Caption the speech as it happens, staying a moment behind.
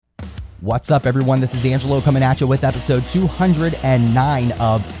What's up, everyone? This is Angelo coming at you with episode 209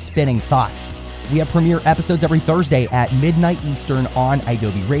 of Spinning Thoughts. We have premiere episodes every Thursday at midnight Eastern on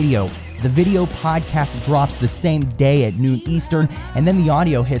Adobe Radio. The video podcast drops the same day at noon Eastern, and then the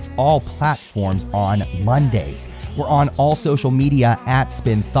audio hits all platforms on Mondays. We're on all social media at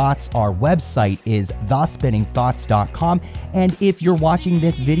Spin Thoughts. Our website is thespinningthoughts.com. And if you're watching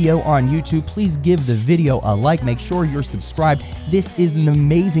this video on YouTube, please give the video a like. Make sure you're subscribed. This is an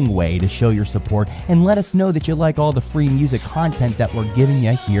amazing way to show your support and let us know that you like all the free music content that we're giving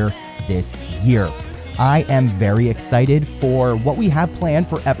you here this year. I am very excited for what we have planned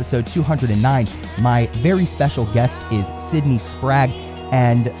for episode 209. My very special guest is Sydney Sprague,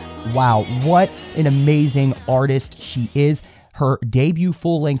 and wow, what an amazing artist she is. Her debut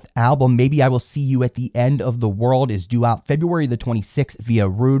full-length album, Maybe I Will See You at the End of the World, is due out February the 26th via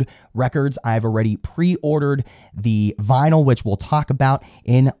Rude Records. I've already pre-ordered the vinyl, which we'll talk about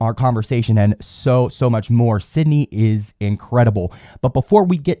in our conversation, and so much more. Sydney is incredible. But before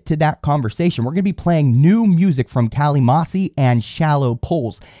we get to that conversation, we're going to be playing new music from Kali Masi and Shallow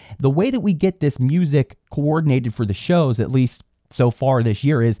Pulls. The way that we get this music coordinated for the shows, at least so far this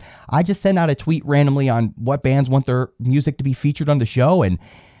year, is I just send out a tweet randomly on what bands want their music to be featured on the show, and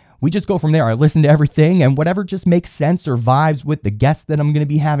we just go from there. I listen to everything, and whatever just makes sense or vibes with the guests that I'm going to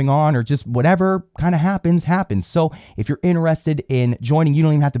be having on, or just whatever kind of happens. So if you're interested in joining, you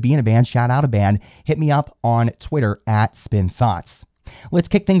don't even have to be in a band, shout out a band, hit me up on Twitter at Spin Thoughts. Let's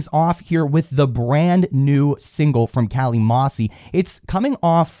kick things off here with the brand new single from Kali Masi. It's coming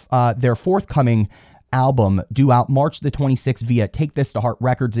off their forthcoming album, due out March the 26th via Take This to Heart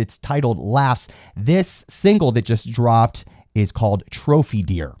Records. It's titled Laughs. This single that just dropped is called Trophy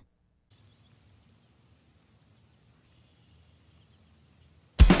Deer.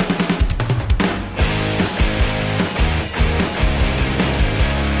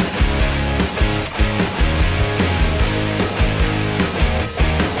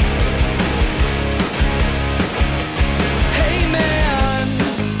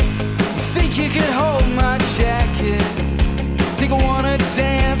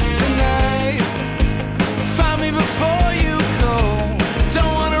 Dance tonight. Find me before you go.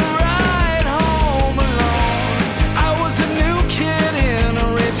 Don't wanna ride home alone. I was a new kid in a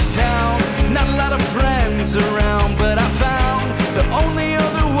rich town. Not a lot of friends around, but I found the only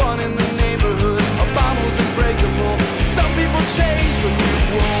other one in the neighborhood. A bond was unbreakable. Some people change, but we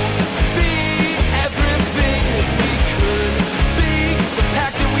won't be everything that we could be. 'Cause the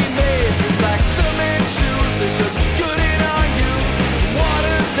pact that we made feels like cement shoes that look good in our youth.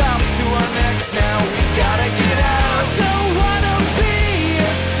 Water's up to our necks now, we gotta get out. Don't wanna be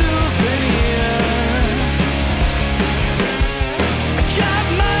a souvenir. I got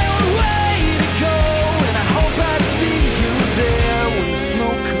my own way to go, and I hope I see you there when the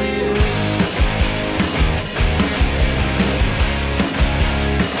smoke clears.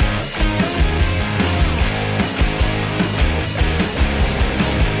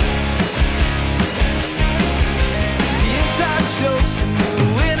 The inside jokes and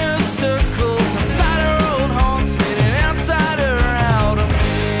new inner circles inside our old homes made an outsider out of me.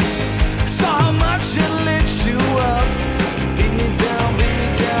 Saw how much it lit you up to beat me down, beat me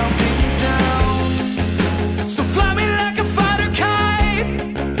down, beat me down. So fly me like a fighter kite.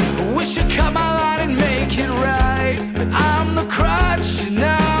 I wish you'd cut my line and make it right. But I'm the crutch and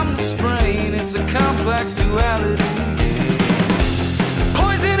I'm the sprain. It's a complex duality.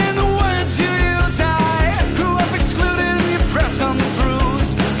 Poison in the words you use. I grew up excluded and you press on the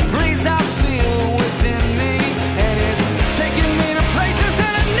bruise. Breeze I feel within me, and it's taking me to places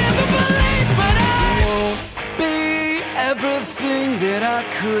that I never believed. But I won't be everything that I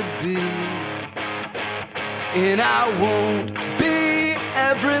could be, and I won't be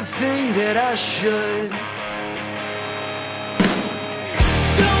everything that I should.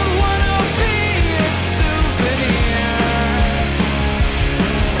 Don't wanna be a souvenir.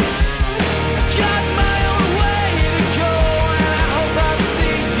 Got my own way to go, and I hope I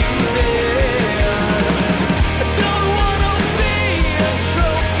see you there. I don't wanna be a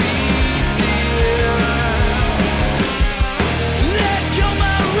trophy deer. Let go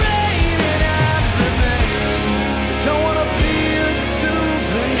my rein and I remain. I don't wanna be a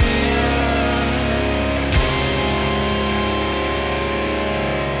souvenir.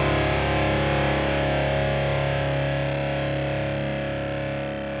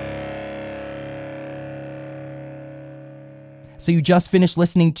 So you just finished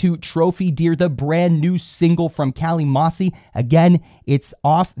listening to Trophy Deer, the brand new single from Kali Masi. Again, it's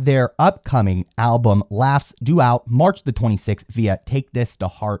off their upcoming album, Laughs, due out March the 26th via Take This to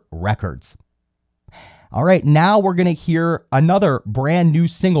Heart Records. All right, now we're going to hear another brand new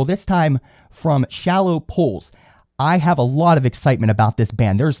single, this time from Shallow Pools. I have a lot of excitement about this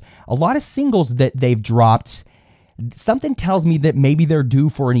band. There's a lot of singles that they've dropped. Something tells me that maybe they're due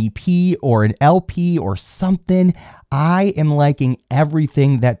for an EP or an LP or something. I am liking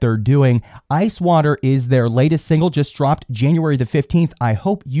everything that they're doing. Ice Water is their latest single, just dropped January the 15th. I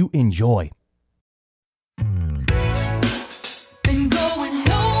hope you enjoy. Been going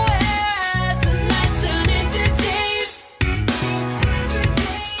nowhere as the nights turn into days.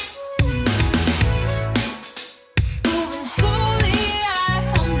 Moving slowly,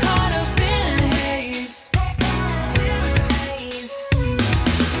 I'm caught up in a haze.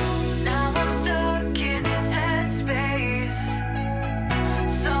 Now I'm stuck in this headspace.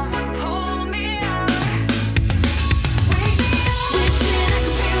 Someone pull me out. Wake me up. Wishing I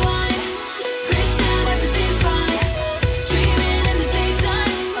could rewind. Pretend everything's fine. Dreaming in the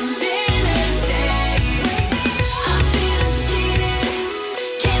daytime. I'm in a daze. I'm feeling sedated.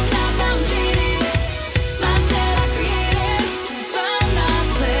 Can't stop, I'm jaded. Mindset I created. Can't find my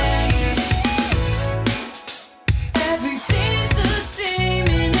place. Every day's the same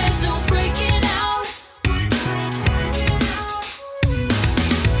and there's no breaking out.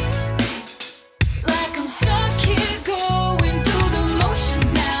 Like I'm stuck here going through the motions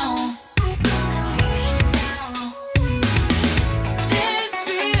now. This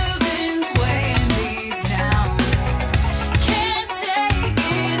feeling's weighing me down. Can't take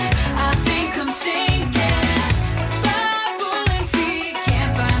it, I think I'm sinking. Spiraling feet,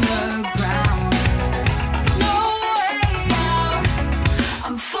 can't find the ground. No way out,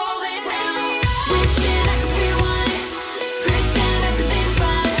 I'm falling out. Wishing I could rewind. Pretend everything's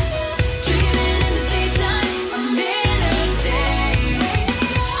fine. Dreaming in the daytime, I'm in a daze.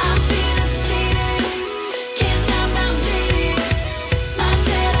 I'm feeling sedated. Can't stop, I'm jaded.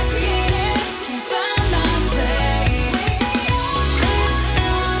 Mindset I created. Can't find my place.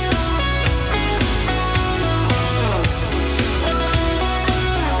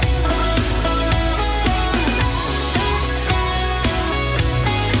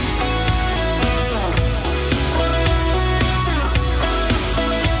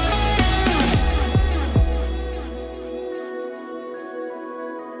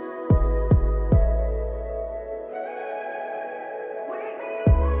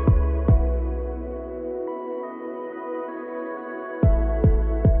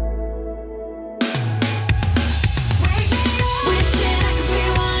 Wishing I could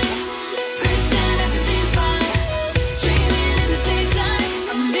rewind. Pretend everything's fine. Dreaming in the daytime.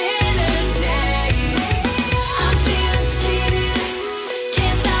 I'm in a daze. I'm feeling sedated.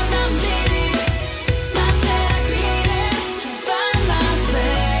 Can't stop, I'm jaded. Mindset I created. Can't find my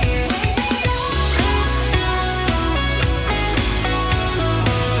place.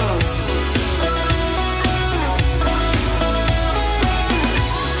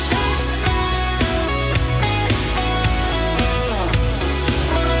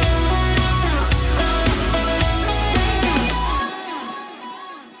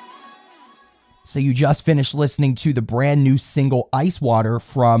 So you just finished listening to the brand new single Ice Water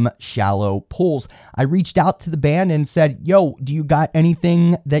from Shallow Pools. I reached out to the band and said, yo, do you got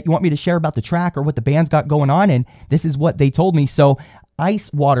anything that you want me to share about the track or what the band's got going on? And this is what they told me. So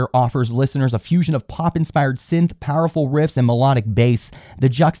Ice Water offers listeners a fusion of pop-inspired synth, powerful riffs, and melodic bass. The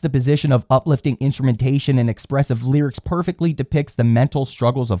juxtaposition of uplifting instrumentation and expressive lyrics perfectly depicts the mental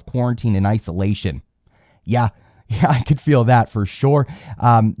struggles of quarantine and isolation. Yeah, I could feel that for sure.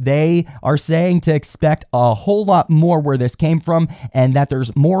 They are saying to expect a whole lot more where this came from and that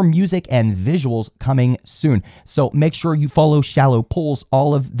there's more music and visuals coming soon. So make sure you follow Shallow Pools.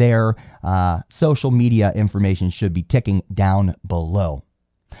 All of their social media information should be ticking down below.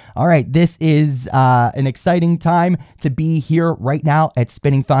 All right, this is an exciting time to be here right now at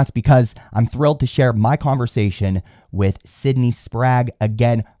Spinning Thoughts because I'm thrilled to share my conversation with Sydney Sprague.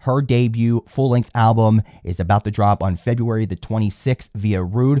 Again, her debut full-length album is about to drop on February the 26th via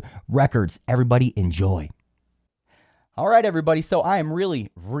Rude Records. Everybody enjoy. All right, everybody. So I am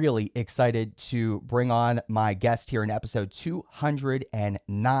really, really excited to bring on my guest here in episode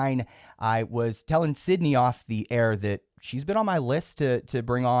 209. I was telling Sydney off the air that she's been on my list to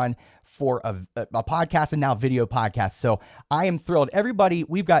bring on for a podcast and now video podcast. So I am thrilled. Everybody,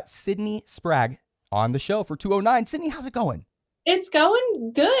 we've got Sydney Sprague on the show for 209. Sydney, how's it going? It's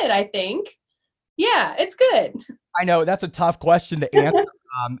going good, I think. Yeah, it's good. I know that's a tough question to answer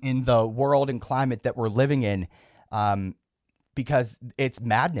in the world and climate that we're living in because it's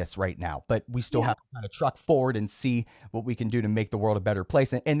madness right now, but we still have to kind of truck forward and see what we can do to make the world a better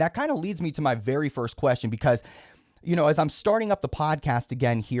place. And that kind of leads me to my very first question because, you know, as I'm starting up the podcast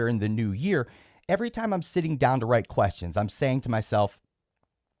again here in the new year, every time I'm sitting down to write questions, I'm saying to myself,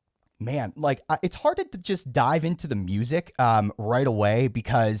 man, like it's hard to just dive into the music right away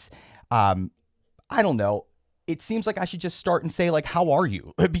because um, I don't know. It seems like I should just start and say like, "How are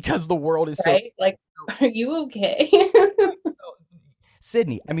you?" because the world is so. Right? Like, are you okay?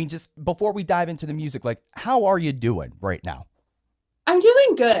 Sydney, I mean, just before we dive into the music, like, how are you doing right now? I'm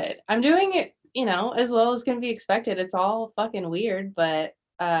doing good. I'm doing it, as well as can be expected. It's all fucking weird, but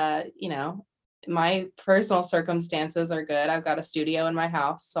my personal circumstances are good. I've got a studio in my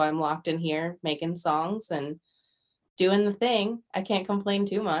house, so I'm locked in here making songs and doing the thing. I can't complain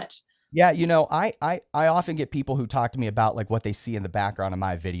too much. Yeah, I often get people who talk to me about like what they see in the background of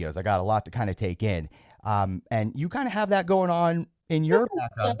my videos. I got a lot to kind of take in, and you kind of have that going on in your Yeah,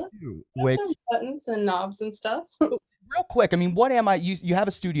 background too. got Which, some buttons and knobs and stuff. real quick, I mean, what am I? You have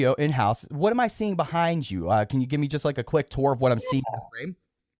a studio in house. What am I seeing behind you? Can you give me just like a quick tour of what I'm seeing in the frame?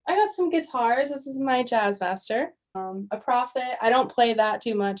 I got some guitars. This is my Jazz Master. A Prophet. I don't play that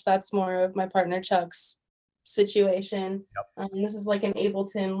too much. That's more of my partner Chuck's situation. This is like an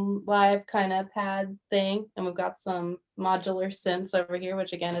Ableton Live kind of pad thing, and we've got some modular synths over here,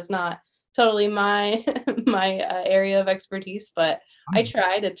 which again is not totally my my area of expertise, but I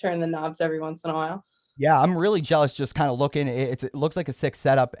try to turn the knobs every once in a while. Yeah, I'm really jealous just kind of looking. It looks like a sick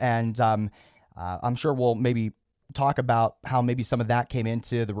setup, and I'm sure we'll maybe talk about how maybe some of that came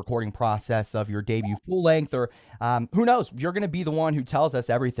into the recording process of your debut full length, or who knows? You're going to be the one who tells us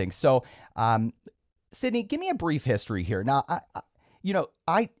everything. So, Sydney, give me a brief history here. Now,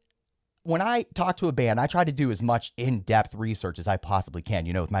 I when I talk to a band, I try to do as much in-depth research as I possibly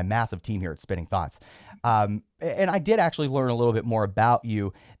can, with my massive team here at Spinning Thoughts. And I did actually learn a little bit more about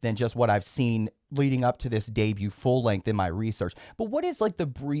you than just what I've seen leading up to this debut full length in my research. But what is like the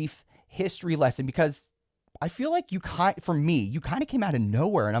brief history lesson? Because I feel like for me, you kind of came out of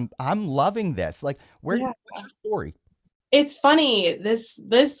nowhere, and I'm loving this. Like, Yeah. what's your story? It's funny,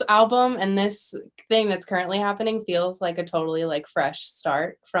 this album and this thing that's currently happening feels like a totally, like, fresh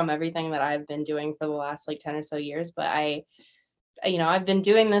start from everything that I've been doing for the last, like, 10 or so years, but I've been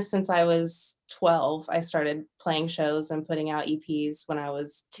doing this since I was 12. I started playing shows and putting out EPs when I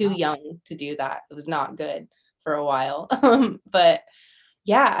was too young to do that. It was not good for a while. But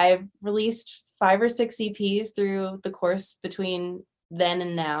yeah, I've released 5 or 6 EPs through the course between then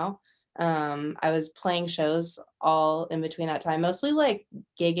and now. I was playing shows all in between that time, mostly like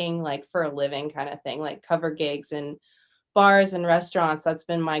gigging like for a living kind of thing, like cover gigs in bars and restaurants. That's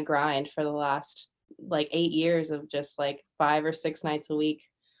been my grind for the last like 8 years of just like 5 or 6 nights a week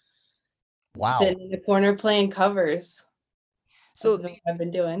Wow. sitting in the corner playing covers. So, That's what I've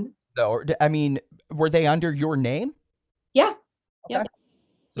been doing. I mean, were they under your name? Yeah. Okay. Yep.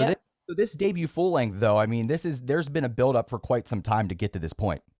 So Yep. this debut full length, though, I mean, there's been a build up for quite some time to get to this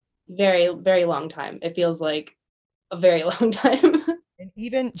point. Very, very long time. It feels like a very long time. And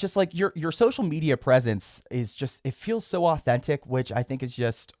even just like your social media presence is just, it feels so authentic, which I think is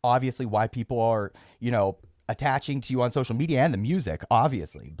just obviously why people are, attaching to you on social media and the music,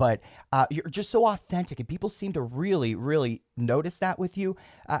 obviously. But you're just so authentic, and people seem to really, really notice that with you.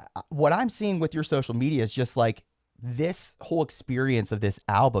 What I'm seeing with your social media is just like this whole experience of this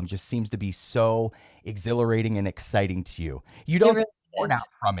album just seems to be so exhilarating and exciting to you. You It don't really born is. out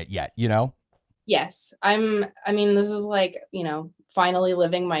from it yet, you know? Yes, I mean, this is like, finally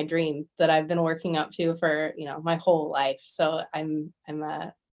living my dream that I've been working up to for, my whole life. So I'm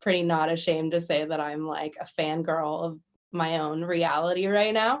pretty not ashamed to say that I'm like a fangirl of my own reality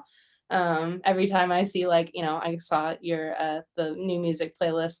right now. Every time I see like, I saw your the new music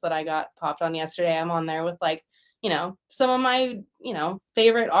playlist that I got popped on yesterday. I'm on there with like, some of my,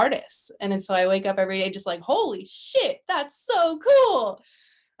 favorite artists. And so I wake up every day just like, holy shit, that's so cool.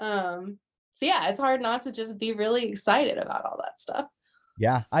 So yeah, it's hard not to just be really excited about all that stuff.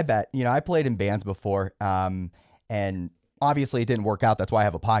 Yeah, I bet. I played in bands before, and obviously it didn't work out. That's why I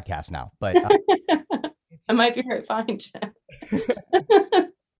have a podcast now. But I might be right behind you.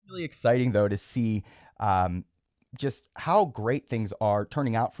 really exciting though to see just how great things are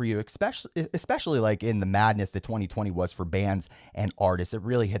turning out for you, especially like in the madness that 2020 was for bands and artists. It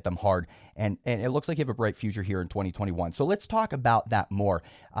really hit them hard, and it looks like you have a bright future here in 2021. So let's talk about that more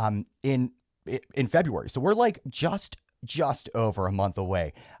in February. So we're like just over a month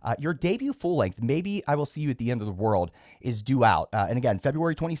away. Your debut full length, Maybe I Will See You at the End of the World, is due out. And again,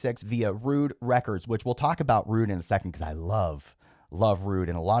 February 26th via Rude Records, which we'll talk about Rude in a second because I love Rude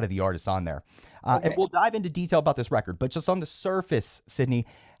and a lot of the artists on there. Okay. And we'll dive into detail about this record. But just on the surface, Sydney,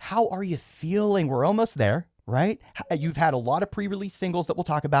 how are you feeling? We're almost there, right? You've had a lot of pre-release singles that we'll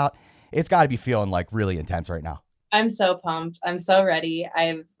talk about. It's got to be feeling like really intense right now. I'm so pumped. I'm so ready.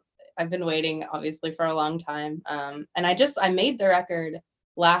 I've been waiting obviously for a long time. And I made the record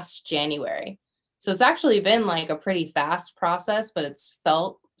last January. So it's actually been like a pretty fast process, but it's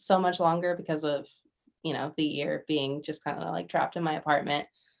felt so much longer because of, the year being just kind of like trapped in my apartment,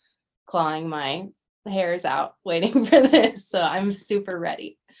 clawing my hairs out, waiting for this. So I'm super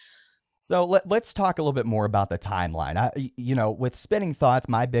ready. So let's talk a little bit more about the timeline. With Spinning Thoughts,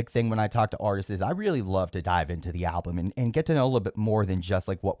 my big thing when I talk to artists is I really love to dive into the album and get to know a little bit more than just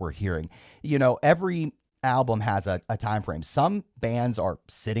like what we're hearing. Every album has a time frame. Some bands are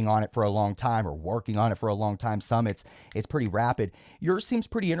sitting on it for a long time or working on it for a long time. Some it's pretty rapid. Yours seems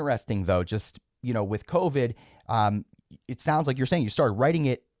pretty interesting though. Just, with COVID, it sounds like you're saying you started writing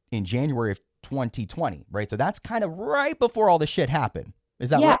it in January of 2020, right? So that's kind of right before all the shit happened. Is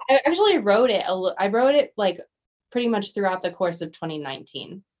that right? I actually wrote it. I wrote it like pretty much throughout the course of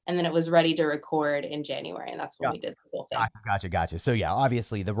 2019. And then it was ready to record in January. And that's when we did the whole thing. Gotcha. So yeah,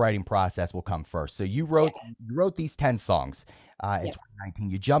 obviously the writing process will come first. So you wrote these 10 songs in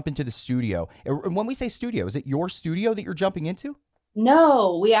 2019. You jump into the studio. And when we say studio, is it your studio that you're jumping into?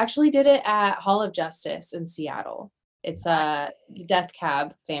 No, we actually did it at Hall of Justice in Seattle. It's a Death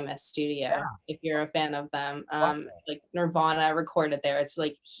Cab famous studio. If you're a fan of them, like Nirvana recorded there. It's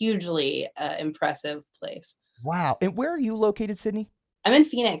like hugely impressive place. Wow. And where are you located, Sydney? I'm in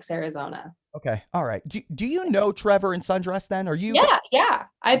Phoenix, Arizona. Okay. All right. Do you know Trevor and Sundress then? Are you? Yeah.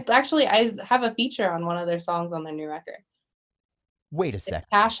 I have a feature on one of their songs on their new record. Wait a second.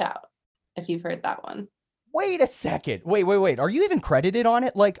 Cash Out, if you've heard that one. Wait a second. Wait. Are you even credited on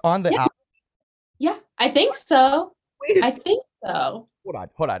it? Like on the album? Yeah, I think so. I think so.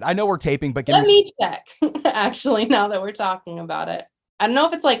 Hold on. I know we're taping, but let me check. Actually, now that we're talking about it, I don't know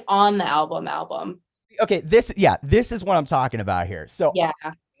if it's like on the album. Okay, this is what I'm talking about here. So yeah,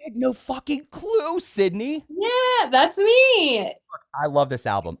 I had no fucking clue, Sydney. Yeah, that's me. I love this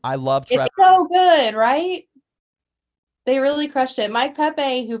album. I love Trevor. It's so good, right? They really crushed it. Mike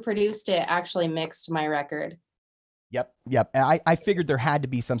Pepe, who produced it, actually mixed my record. Yep. And I figured there had to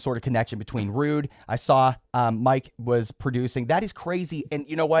be some sort of connection between Rude. I saw Mike was producing. That is crazy. And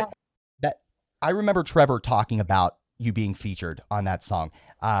you know what? That I remember Trevor talking about you being featured on that song.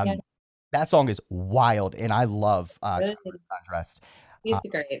 That song is wild, and I love Trevor Sundress. He's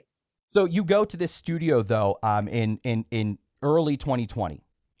great. So you go to this studio though in early 2020.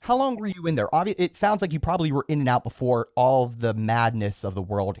 How long were you in there? It sounds like you probably were in and out before all of the madness of the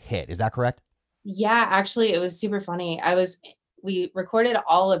world hit. Is that correct? Yeah, actually, it was super funny. We recorded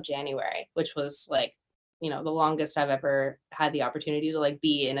all of January, which was like, the longest I've ever had the opportunity to like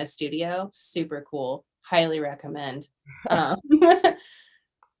be in a studio. Super cool. Highly recommend.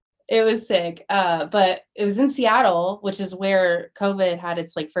 It was sick. But it was in Seattle, which is where COVID had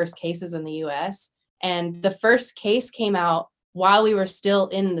its like first cases in the US. And the first case came out while we were still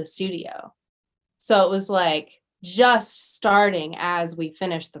in the studio. So it was like just starting as we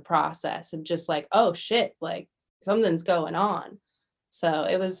finished the process of just like, oh shit, like something's going on. So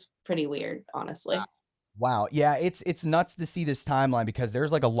it was pretty weird, honestly. Wow. Yeah, it's nuts to see this timeline because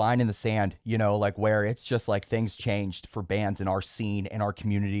there's like a line in the sand, like where it's just like things changed for bands in our scene and our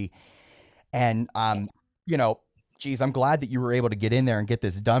community. And geez, I'm glad that you were able to get in there and get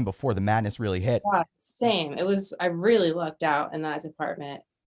this done before the madness really hit. Yeah, same. I really lucked out in that department.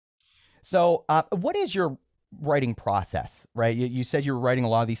 So what is your writing process, right? You said you were writing a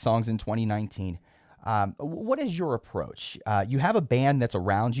lot of these songs in 2019. What is your approach? You have a band that's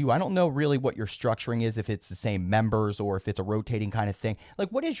around you. I don't know really what your structuring is, if it's the same members or if it's a rotating kind of thing. Like,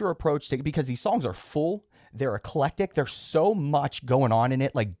 what is your approach to, because these songs are full, they're eclectic, there's so much going on in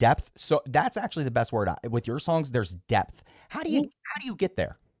it, like depth. So that's actually the best word. With your songs, there's depth. How do you get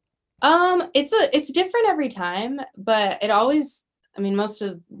there? It's different every time, but it always, most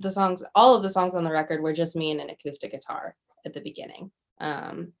of the songs, all of the songs on the record were just me and an acoustic guitar at the beginning.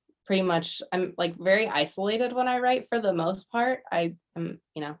 Pretty much I'm like very isolated when I write for the most part. I'm an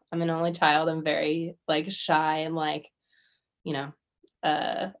only child. I'm very like shy and like,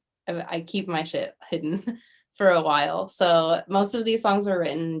 I keep my shit hidden for a while. So most of these songs were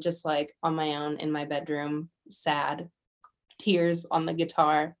written just like on my own in my bedroom, sad, tears on the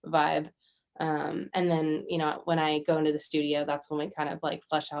guitar vibe. And then, when I go into the studio, that's when we kind of like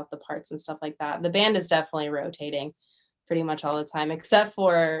flesh out the parts and stuff like that. The band is definitely rotating pretty much all the time, except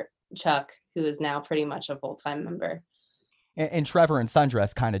for Chuck, who is now pretty much a full-time member. And Trevor and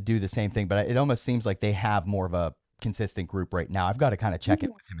Sundress kind of do the same thing, but it almost seems like they have more of a consistent group right now. I've got to kind of check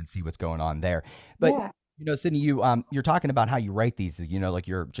in with him and see what's going on there. But Sydney, you're talking about how you write these, like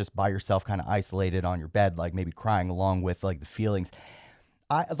you're just by yourself, kind of isolated on your bed, like maybe crying along with like the feelings.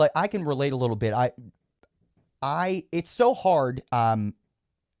 I can relate a little bit. It's so hard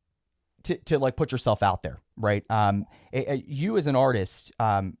to like put yourself out there, right? You as an artist,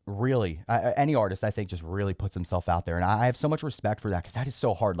 really, any artist, I think, just really puts himself out there, and I have so much respect for that because that is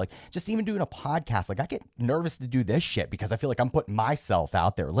so hard. Like, just even doing a podcast, like I get nervous to do this shit because I feel like I'm putting myself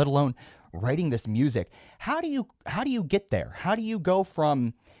out there, let alone writing this music. How do you get there? How do you go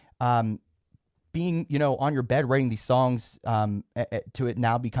from being, on your bed writing these songs, to it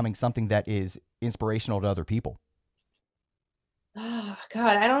now becoming something that is inspirational to other people? Oh,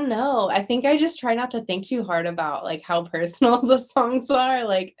 God, I don't know. I think I just try not to think too hard about like how personal the songs are.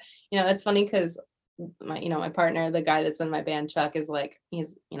 Like, it's funny because my partner, the guy that's in my band, Chuck, is like,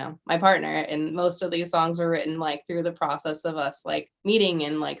 he's, my partner. And most of these songs were written like through the process of us like meeting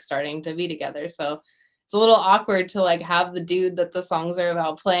and like starting to be together. So it's a little awkward to like have the dude that the songs are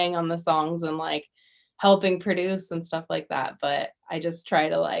about playing on the songs and like helping produce and stuff like that. But I just try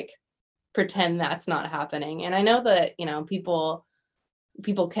to like pretend that's not happening. And I know that,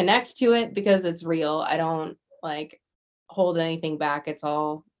 people connect to it because it's real. I don't like hold anything back. It's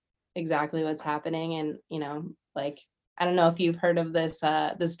all exactly what's happening. And, like I don't know if you've heard of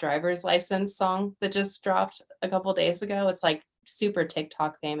this driver's license song that just dropped a couple days ago. It's like super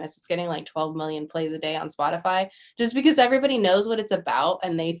TikTok famous. It's getting like 12 million plays a day on Spotify just because everybody knows what it's about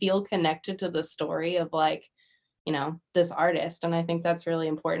and they feel connected to the story of like, this artist. And I think that's really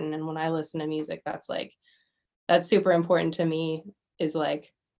important. And when I listen to music, that's super important to me, is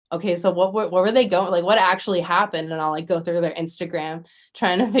like, okay, so what were they going, like what actually happened? And I'll like go through their Instagram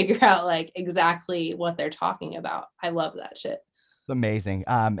trying to figure out like exactly what they're talking about. I love that shit. It's amazing.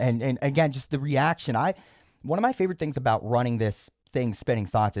 And again, just the reaction. One of my favorite things about running this thing, Spinning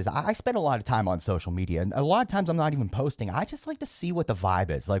Thoughts, is I spend a lot of time on social media, and a lot of times I'm not even posting. I just like to see what the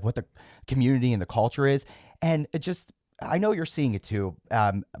vibe is, like what the community and the culture is. And I know you're seeing it too,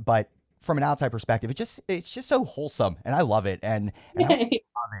 but from an outside perspective, it's just so wholesome, and I love it. And I love it.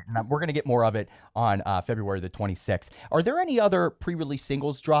 And we're gonna get more of it on February the 26th. Are there any other pre-release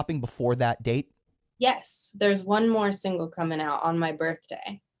singles dropping before that date? Yes, there's one more single coming out on my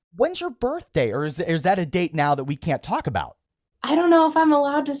birthday. When's your birthday, or is that a date now that we can't talk about? I don't know if I'm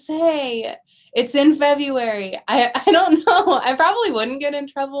allowed to say. It's in February. I don't know. I probably wouldn't get in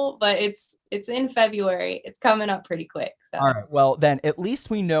trouble, but it's in February. It's coming up pretty quick. So All right. Well, then at least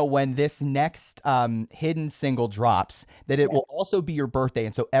we know when this next hidden single drops that it will also be your birthday,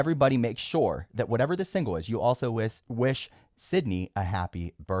 and so everybody make sure that whatever the single is, you also wish Sydney a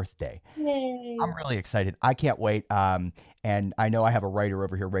happy birthday. yay. I'm really excited. I can't wait. And I know I have a writer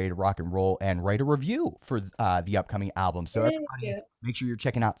over here ready to rock and roll and write a review for the upcoming album. So Thank everybody, you. make sure you're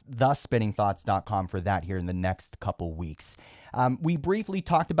checking out thespinningthoughts.com for that here in the next couple weeks. We briefly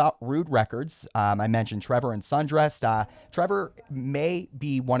talked about Rude Records. I mentioned Trevor and Sundressed. Trevor may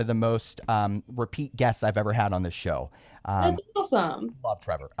be one of the most repeat guests I've ever had on this show. That's awesome. Love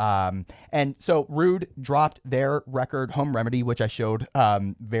Trevor. And so Rude dropped their record Home Remedy, which I showed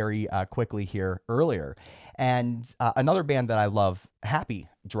very quickly here earlier. And another band that I love, Happy,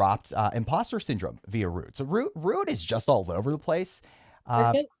 dropped Imposter Syndrome via Rude. So Rude is just all over the place.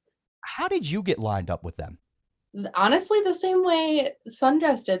 They're good. How did you get lined up with them? Honestly, the same way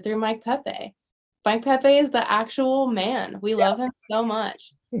Sundress did through Mike Pepe. Mike Pepe is the actual man. We love him so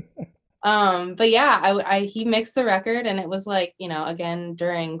much. But yeah, he mixed the record, and it was like, again,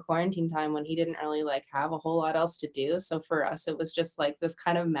 during quarantine time when he didn't really like have a whole lot else to do. So for us, it was just like this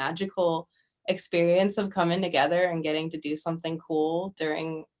kind of magical experience of coming together and getting to do something cool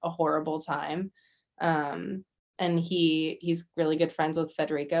during a horrible time. And he's really good friends with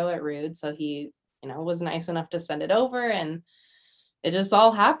Federico at Rude, so he, was nice enough to send it over, and it just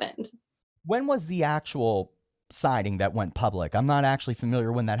all happened. When was the actual signing that went public? I'm not actually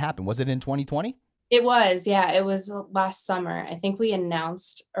familiar when that happened. Was it in 2020? It was, yeah, it was last summer. I think we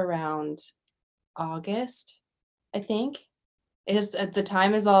announced around August, I think. The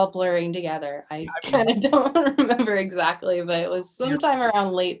time is all blurring together. I kind of don't remember exactly, but it was sometime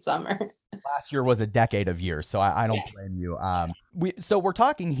around late summer. Last year was a decade of years, so I don't blame you. So we're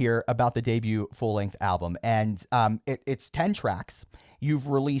talking here about the debut full-length album, and it's 10 tracks. You've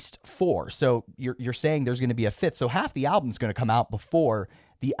released 4, so you're saying there's going to be a fifth. So half the album's going to come out before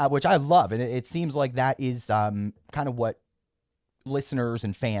which I love, and it seems like that is kind of what listeners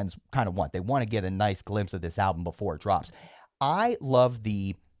and fans kind of want. They want to get a nice glimpse of this album before it drops. I love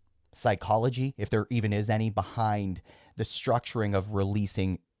the psychology, if there even is any, behind the structuring of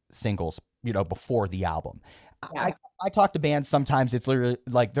releasing singles, before the album. Yeah. I talk to bands sometimes, it's literally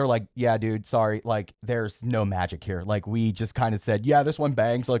like, they're like, yeah, dude, sorry, like there's no magic here. Like we just kind of said, yeah, this one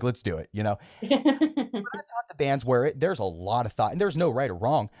bangs, like let's do it, But I've talked to bands where there's a lot of thought and there's no right or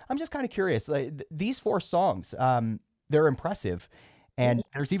wrong. I'm just kind of curious, like these 4 songs, they're impressive. and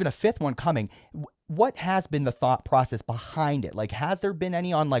there's even a fifth one coming. What has been the thought process behind it? Like, has there been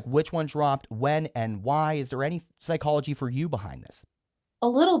any on like which one dropped, when, and why? Is there any psychology for you behind this? A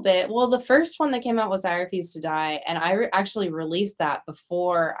little bit. Well, the first one that came out was I Refuse to Die, and I actually released that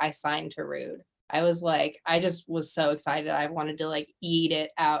before I signed to Rude. I was like, I just was so excited. I wanted to like eat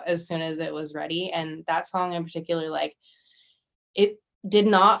it out as soon as it was ready. And that song in particular, like, it did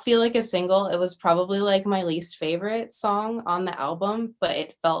not feel like a single. It was probably like my least favorite song on the album, but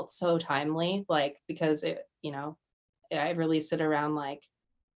it felt so timely, like, because it, I released it around like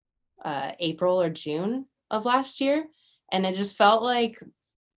April or June of last year, and it just felt like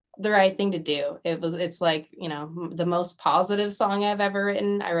the right thing to do. It's like, the most positive song I've ever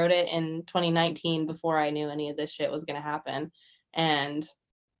written. I wrote it in 2019 before I knew any of this shit was going to happen. And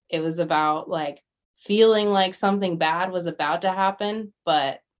it was about like feeling like something bad was about to happen,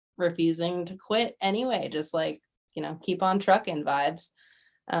 but refusing to quit anyway, just like, keep on trucking vibes.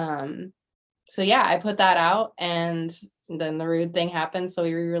 So yeah, I put that out, and then the Rude thing happened. So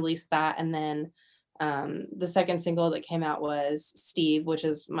we re-released that. And then the second single that came out was Steve, which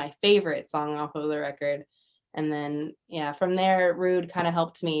is my favorite song off of the record. And then, yeah, from there, Rude kind of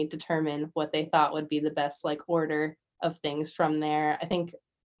helped me determine what they thought would be the best like order of things from there. I think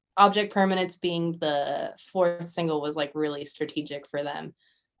Object Permanence being the fourth single was like really strategic for them.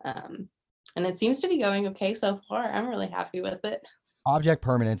 And it seems to be going okay so far. I'm really happy with it. Object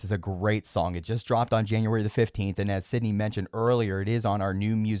Permanence is a great song. It just dropped on January the 15th. And as Sydney mentioned earlier, it is on our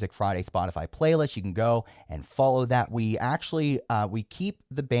new Music Friday Spotify playlist. You can go and follow that. We actually, we keep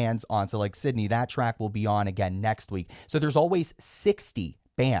the bands on. So like Sydney, that track will be on again next week. So there's always 60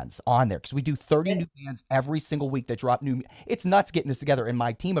 bands on there because we do 30 new bands every single week that drop new. It's nuts getting this together. And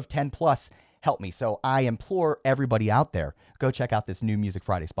my team of 10 plus help me. So I implore everybody out there, go check out this new Music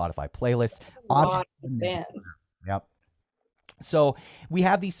Friday Spotify playlist. Object bands. Yep. So we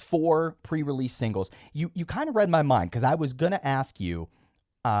have these 4 pre-release singles. You kind of read my mind because I was going to ask you,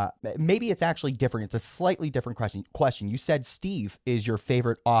 maybe it's actually different. It's a slightly different question. You said Steve is your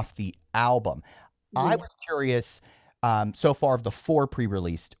favorite off the album. I was curious, so far of the 4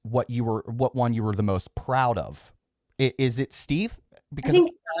 pre-released, what one you were the most proud of. Is it Steve? Because there's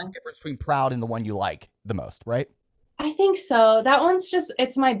a difference between proud and the one you like the most, right? I think so. That one's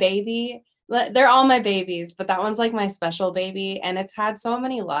it's my baby. They're all my babies, but that one's like my special baby, and it's had so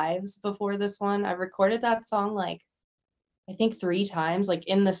many lives before this one. I've recorded that song like I think 3 times, like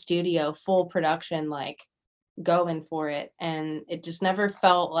in the studio, full production, like going for it, and it just never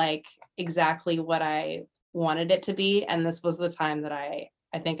felt like exactly what I wanted it to be, and this was the time that I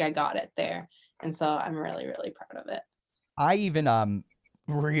think I got it there, and so I'm really, really proud of it. I even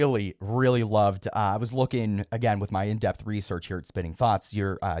really, really loved, I was looking again with my in-depth research here at Spinning Thoughts,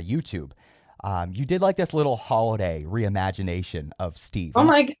 your YouTube. You did like this little holiday reimagination of Steve. Oh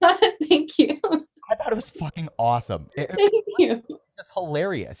my God, thank you. I thought it was fucking awesome. Thank you. Just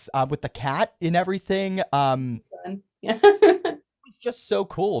hilarious with the cat and everything. Yeah. It's just so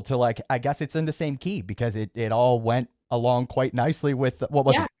cool to like, I guess it's in the same key because it all went along quite nicely with what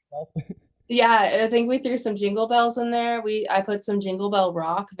was it? Yeah, I think we threw some Jingle Bells in there. I put some Jingle Bell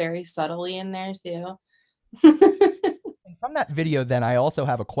Rock very subtly in there too. From that video, then, I also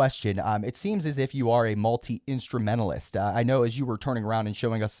have a question. It seems as if you are a multi-instrumentalist. I know as you were turning around and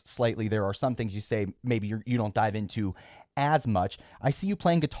showing us slightly, there are some things you say maybe you don't dive into as much. I see you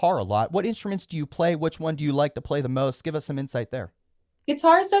playing guitar a lot. What instruments do you play? Which one do you like to play the most? Give us some insight there.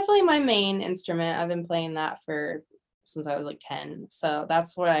 Guitar is definitely my main instrument. I've been playing that since I was like 10. So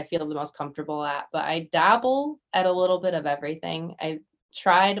that's what I feel the most comfortable at. But I dabble at a little bit of everything. I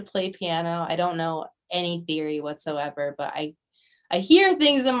try to play piano. I don't know any theory whatsoever, but I hear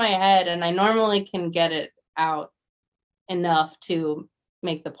things in my head, and I normally can get it out enough to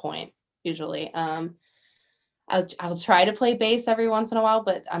make the point usually. I'll try to play bass every once in a while,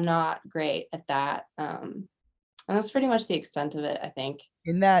 but I'm not great at that. And that's pretty much the extent of it, I think.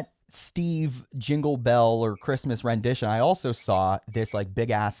 In that Steve Jingle Bell or Christmas rendition, I also saw this like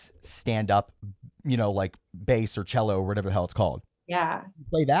big ass stand up, like bass or cello or whatever the hell it's called. Yeah.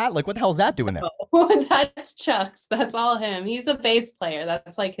 Play that? Like, what the hell is that doing there? That's Chuck's. That's all him. He's a bass player.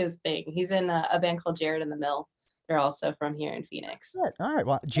 That's like his thing. He's in a band called Jared and the Mill. They're also from here in Phoenix. All right.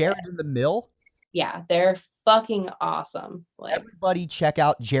 Well, Jared and the Mill. Yeah, they're fucking awesome. Like, everybody check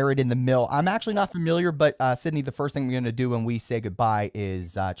out Jared in the Mill. I'm actually not familiar, but Sydney, the first thing we're going to do when we say goodbye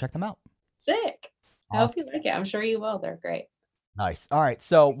is check them out. Sick. I hope you like it. I'm sure you will. They're great. Nice. All right.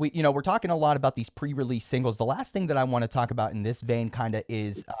 So we're talking a lot about these pre-release singles. The last thing that I want to talk about in this vein kind of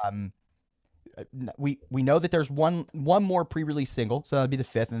is we know that there's one more pre-release single, so that'll be the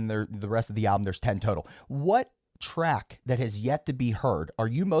 5th, and the rest of the album there's 10 total. What track that has yet to be heard are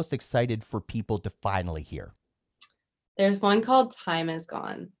you most excited for people to finally hear? There's one called Time Is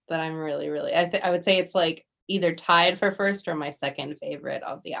Gone that I'm really, really I would say it's like either tied for first or my second favorite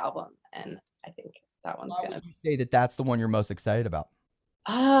of the album. And I think that one's Why gonna would you say that that's the one you're most excited about?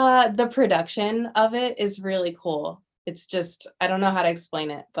 the production of it is really cool. It's just I don't know how to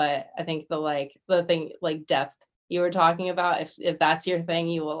explain it, but I think the thing like depth you were talking about, if that's your thing,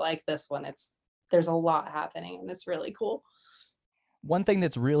 you will like this one. There's a lot happening and it's really cool. One thing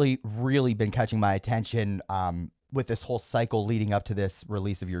that's really, really been catching my attention with this whole cycle leading up to this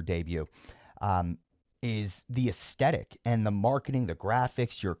release of your debut um, is the aesthetic and the marketing, the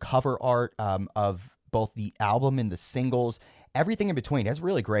graphics, your cover art of both the album and the singles, everything in between. It's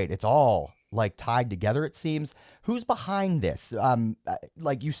really great. It's all like tied together, it seems. Who's behind this?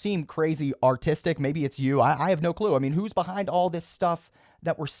 Like you seem crazy artistic. Maybe it's you. I have no clue. I mean, who's behind all this stuff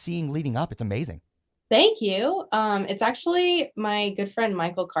that we're seeing leading up? It's amazing. Thank you. It's actually my good friend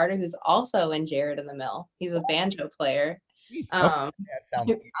Michael Carter, who's also in Jared in the Mill. He's a banjo player. Jeez. Okay, Um, that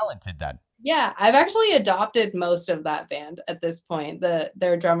sounds talented then. yeah, I've actually adopted most of that band at this point.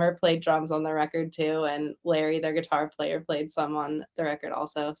 Their drummer played drums on the record too, and Larry, their guitar player, played some on the record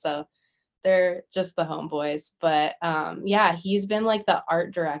also. So they're just the homeboys. But yeah, he's been like the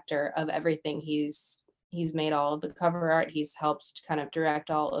art director of everything. He's made all of the cover art. He's helped kind of direct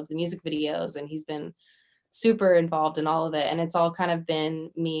all of the music videos, and he's been super involved in all of it. And it's all kind of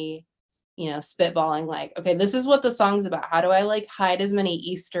been me, spitballing like, okay, this is what the song's about. How do I like hide as many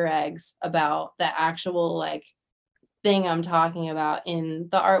Easter eggs about the actual like thing I'm talking about in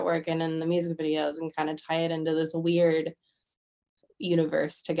the artwork and in the music videos and kind of tie it into this weird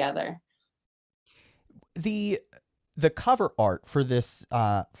universe together. The the cover art for this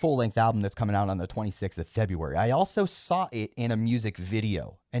full length album that's coming out on the 26th of February, I also saw it in a music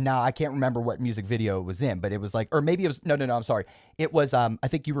video. And now I can't remember what music video it was in, but it was like, or maybe it was, no, I'm sorry. It was, I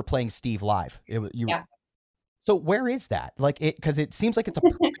think you were playing Steve live. It was, Yeah. so where is that? Like cause it seems like it's a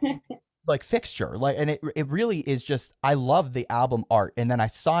permanent, like fixture. Like, and it really is just, I love the album art. And then I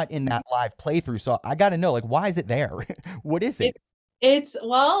saw it in that live playthrough. So I got to know, like, why is it there? What is it? It's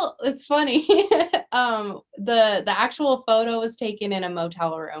funny. The actual photo was taken in a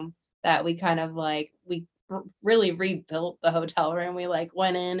motel room that we kind of like really rebuilt the hotel room. We like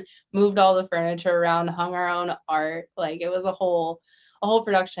went in, moved all the furniture around, hung our own art. Like it was a whole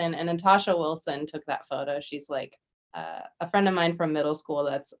production. And Natasha Wilson took that photo. She's like a friend of mine from middle school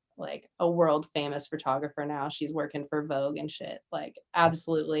that's like a world famous photographer now. She's working for Vogue and shit. Like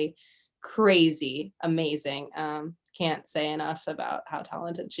absolutely crazy, amazing. Can't say enough about how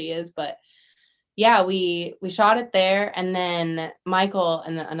talented she is, but yeah, we shot it there, and then Michael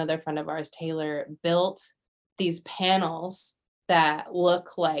and another friend of ours, Taylor, built these panels that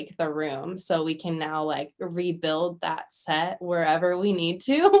look like the room, so we can now like rebuild that set wherever we need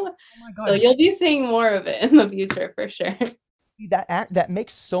to. Oh my So God. you'll be seeing more of it in the future for sure. That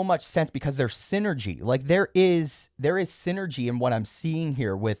makes so much sense because there's synergy. Like there is synergy in what I'm seeing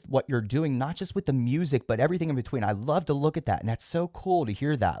here with what you're doing, not just with the music, but everything in between. I love to look at that, and that's so cool to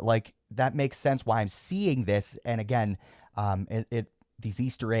hear that. Like that makes sense why I'm seeing this. And again, it these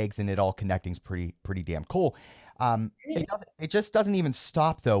Easter eggs and it all connecting is pretty damn cool. It just doesn't even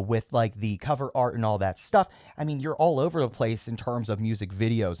stop though with like the cover art and all that stuff. I mean, you're all over the place in terms of music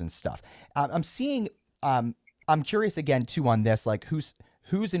videos and stuff. I'm seeing. I'm curious again too on this, like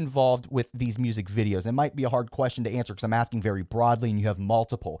who's involved with these music videos. It might be a hard question to answer because I'm asking very broadly, and you have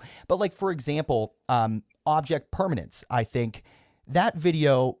multiple. But like for example, Object Permanence. I think that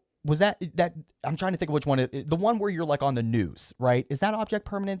video was that. I'm trying to think of which one. The one where you're like on the news, right? Is that Object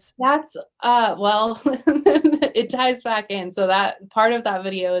Permanence? That's well, it ties back in. So that part of that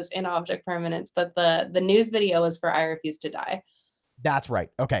video is in Object Permanence, but the news video is for I Refuse to Die. That's right.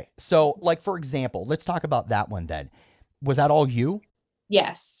 Okay. So like for example, let's talk about that one then. Was that all you?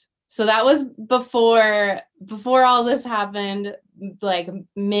 Yes. So that was before all this happened, like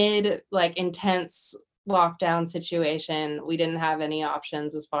mid like intense lockdown situation. We didn't have any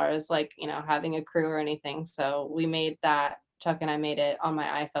options as far as like, having a crew or anything. So we made that. Chuck and I made it on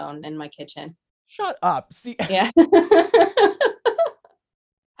my iPhone in my kitchen. Shut up. See, Yeah.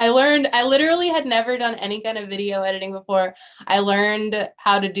 I literally had never done any kind of video editing before. I learned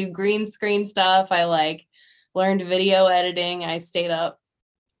how to do green screen stuff. I like learned video editing. I stayed up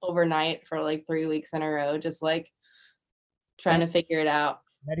overnight for like 3 weeks in a row, just like trying to figure it out.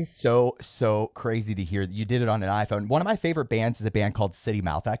 that is so crazy to hear that you did it on an iPhone. One of my favorite bands is a band called City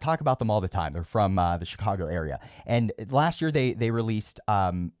Mouth. I talk about them all the time. They're from the Chicago area, and last year they released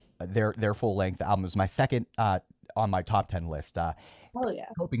their full length album. It was my second on my top 10 list. Oh yeah.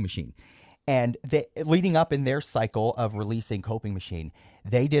 Coping Machine. And leading up in their cycle of releasing Coping Machine,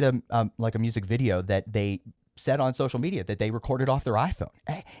 they did like a music video that they said on social media that they recorded off their iPhone.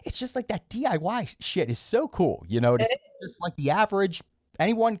 It's just like that DIY shit is so cool, you know, to see just like the average,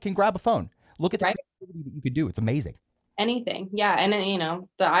 anyone can grab a phone. Look at the Right. creativity that you could do. It's amazing. Anything. Yeah. And you know,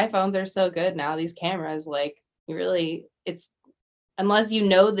 the iPhones are so good now. These cameras, like, you really, it's, unless you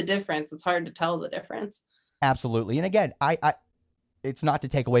know the difference, it's hard to tell the difference. Absolutely. And again, I it's not to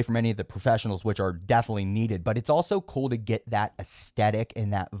take away from any of the professionals, which are definitely needed, but it's also cool to get that aesthetic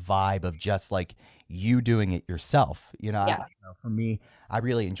and that vibe of just like you doing it yourself. You know, Yeah. for me, I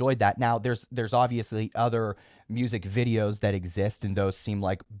really enjoyed that. Now, there's obviously other music videos that exist, and those seem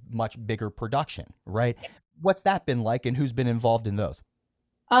like much bigger production, right? What's that been like, and who's been involved in those?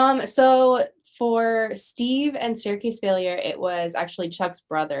 So for Steve and Staircase Failure, it was actually Chuck's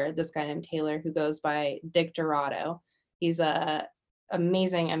brother, this guy named Taylor, who goes by Dick Dorado. He's a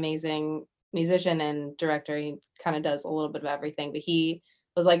amazing musician and director. He kind of does a little bit of everything, but he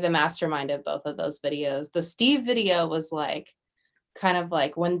was like the mastermind of both of those videos. The Steve video was like kind of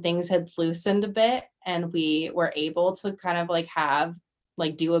like when things had loosened a bit and we were able to kind of like have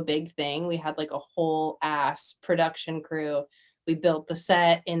like do a big thing. We had like a whole ass production crew. We built the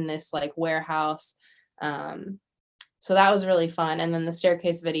set in this like warehouse. So that was really fun. And then the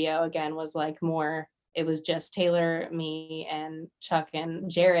Staircase video again was like more, it was just Taylor, me, and Chuck and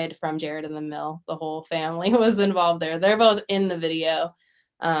Jared from Jared and the Mill. The whole family was involved there. They're both in the video.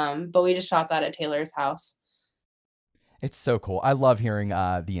 But we just shot that at Taylor's house. It's so cool. I love hearing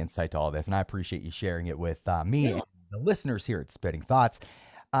the insight to all this, and I appreciate you sharing it with me and the listeners here at Spitting Thoughts.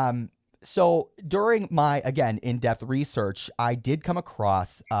 So during my, again, in-depth research, I did come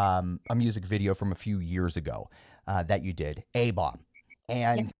across a music video from a few years ago that you did, A-Bomb.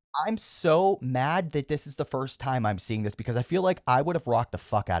 And I'm so mad that this is the first time I'm seeing this because I feel like I would have rocked the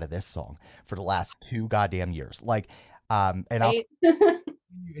fuck out of this song for the last 2 goddamn years. Like, and Right?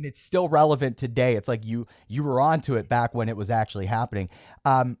 and it's still relevant today. It's like you were onto it back when it was actually happening.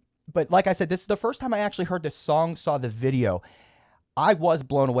 But like I said, this is the first time I actually heard this song, saw the video. I was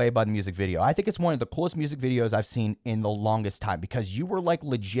blown away by the music video. I think it's one of the coolest music videos I've seen in the longest time because you were like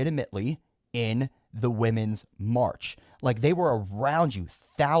legitimately in the Women's March. Like they were around you,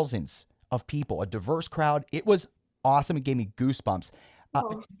 thousands of people, a diverse crowd. It was awesome. It gave me goosebumps.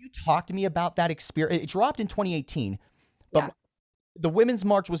 Can you talk to me about that experience? It dropped in 2018, but Yeah. the Women's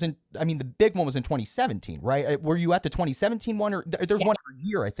March was I mean, the big one was in 2017, right? Were you at the 2017 one or there's one every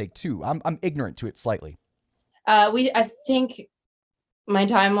year, I think, too. I'm ignorant to it slightly. I think my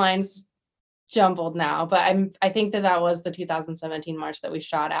timeline's jumbled now, but I think that was the 2017 March that we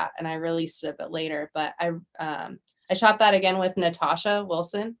shot at, and I released it a bit later. But I shot that again with Natasha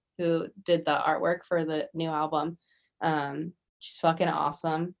Wilson, who did the artwork for the new album. She's fucking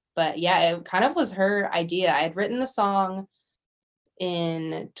awesome. But yeah, it kind of was her idea. I had written the song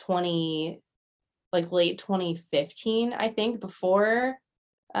in late 2015, I think, before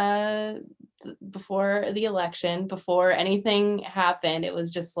the election, before anything happened. It was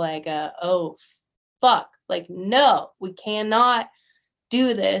just like oh fuck, like no, we cannot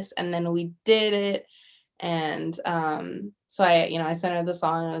do this. And then we did it. And so I sent her the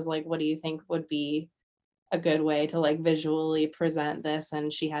song and I was like, what do you think would be a good way to like visually present this?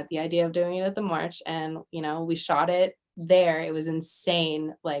 And she had the idea of doing it at the march, and we shot it there. It was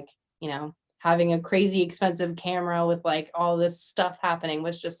insane, like having a crazy expensive camera with like all this stuff happening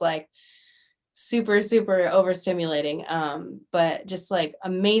was just like super overstimulating, but just like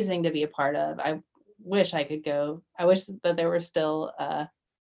amazing to be a part of. I wish I could go. I wish that there were still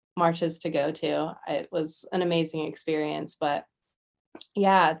marches to go to. It was an amazing experience. But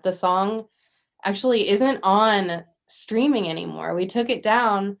yeah, the song actually isn't on streaming anymore. We took it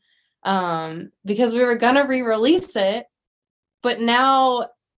down because we were gonna re-release it, but now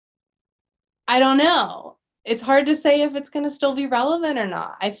I don't know. It's hard to say if it's gonna still be relevant or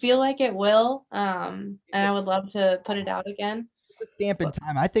not. I feel like it will, and I would love to put it out again. The stamp in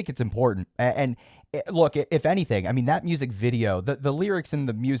time, I think it's important. And look, if anything, I mean, that music video, the lyrics and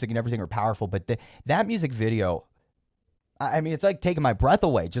the music and everything are powerful, but that music video, I mean, it's like taking my breath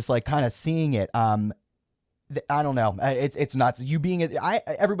away, just like kind of seeing it. I don't know. It's nuts. You being it,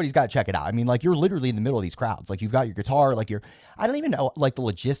 everybody's got to check it out. I mean, like you're literally in the middle of these crowds. Like you've got your guitar, like I don't even know like the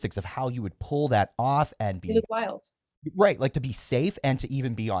logistics of how you would pull that off and It be was wild. right, like to be safe and to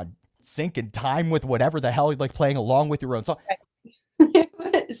even be on sync and time with whatever the hell, like playing along with your own song.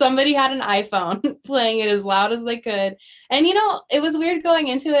 Somebody had an iPhone playing it as loud as they could. And it was weird going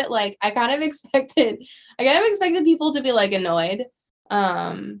into it. Like I kind of expected people to be like annoyed.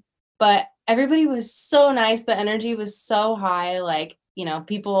 But everybody was so nice. The energy was so high. Like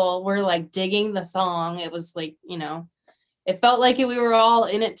people were like digging the song. It was like, it felt like we were all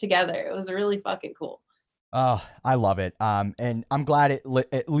in it together. It was really fucking cool. Oh, I love it. And I'm glad it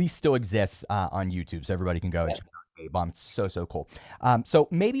at least still exists on YouTube, so everybody can go and Yep. check out A-Bomb. It's so cool. So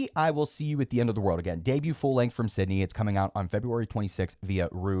maybe I will see you at the end of the world again. Debut full length from Sydney. It's coming out on February 26th via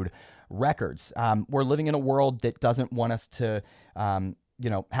Rude Records. We're living in a world that doesn't want us to,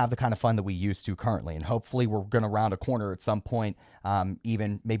 have the kind of fun that we used to currently, and hopefully we're going to round a corner at some point,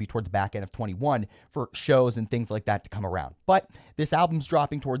 even maybe toward the back end of 21 for shows and things like that to come around. But this album's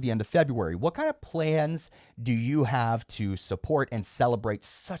dropping toward the end of February. What kind of plans do you have to support and celebrate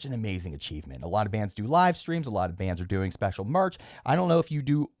such an amazing achievement? A lot of bands do live streams. A lot of bands are doing special merch. I don't know if you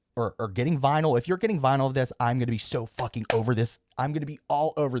do or getting vinyl. If you're getting vinyl of this, I'm going to be so fucking over this. I'm going to be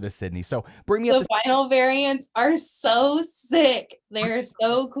all over this, Sydney. So bring me up The vinyl variants are so sick. They're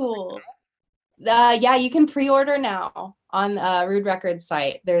so cool. Yeah, you can pre-order now on Rude Records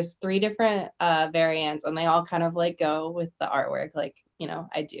site. There's 3 different variants, and they all kind of like go with the artwork, like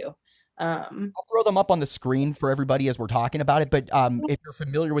I do. I'll throw them up on the screen for everybody as we're talking about it. But if you're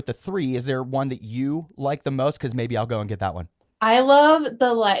familiar with the 3, is there one that you like the most? Because maybe I'll go and get that one. I love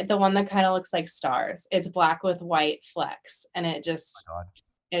the one that kind of looks like stars. It's black with white flecks, and it just Oh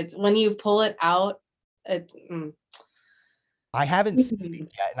it's when you pull it out. I haven't seen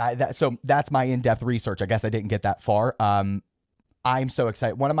it yet, and so that's my in-depth research. I guess I didn't get that far. I'm so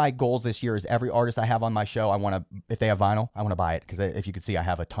excited. One of my goals this year is every artist I have on my show, I want to, if they have vinyl, I want to buy it because if you can see, I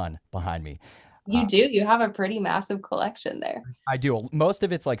have a ton behind me. You do. You have a pretty massive collection there. I do. Most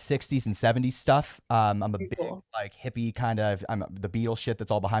of it's like 60s and 70s stuff. I'm a Pretty big cool. like hippie kind of. I'm the Beatles shit that's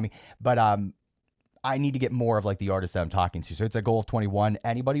all behind me. But I need to get more of like the artists that I'm talking to. So it's a goal of 21.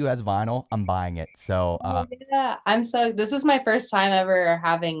 Anybody who has vinyl, I'm buying it. So Oh, yeah, this is my first time ever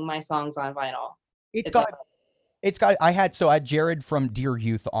having my songs on vinyl. it's It's got I had Jared from Dear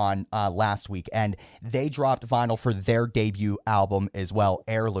Youth on last week, and they dropped vinyl for their debut album as well,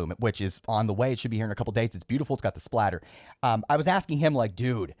 Heirloom, which is on the way. It should be here in a couple days. It's beautiful. It's got the splatter. I was asking him like,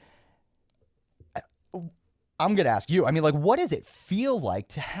 dude, I'm gonna ask you. I mean, like, what does it feel like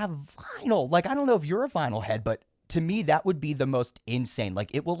to have vinyl? Like, I don't know if you're a vinyl head, but to me, that would be the most insane.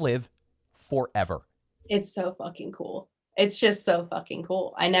 Like, it will live forever. It's so fucking cool. It's just so fucking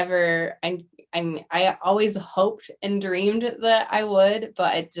cool. I always hoped and dreamed that I would,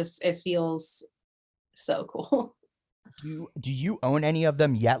 but it feels so cool. Do you own any of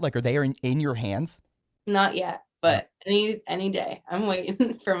them yet? Like, are they in your hands? Not yet, but any day. I'm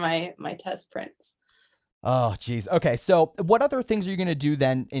waiting for my test prints. Oh, geez. Okay, so what other things are you going to do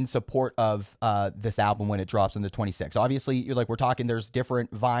then in support of this album when it drops on the 26th? Obviously, we're talking. There's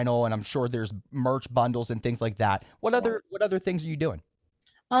different vinyl, and I'm sure there's merch bundles and things like that. What other things are you doing?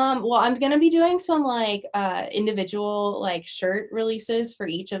 Well, I'm gonna be doing some like individual like shirt releases for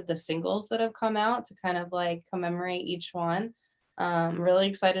each of the singles that have come out to kind of like commemorate each one. Really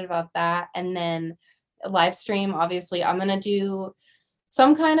excited about that. And then a live stream, obviously, I'm gonna do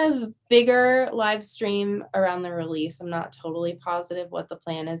some kind of bigger live stream around the release. I'm not totally positive what the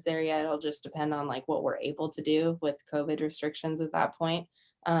plan is there yet. It'll just depend on like what we're able to do with COVID restrictions at that point.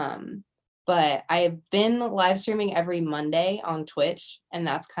 But I've been live streaming every Monday on Twitch, and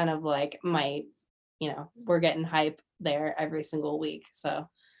that's kind of like we're getting hype there every single week. So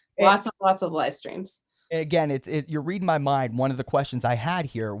lots of live streams. Again, you're reading my mind. One of the questions I had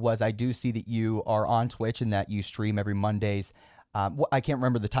here was I do see that you are on Twitch and that you stream every Mondays. I can't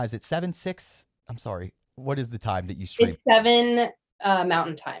remember the times. It's 7, 6. I'm sorry. What is the time that you stream? It's 7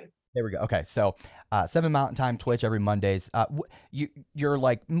 Mountain Time. There we go. Okay, so 7 Mountain Time, Twitch every Mondays. Your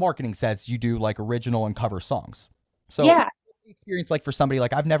like marketing says you do like original and cover songs. So Yeah. what's the experience like for somebody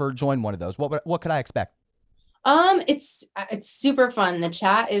like I've never joined one of those. What could I expect? It's super fun. The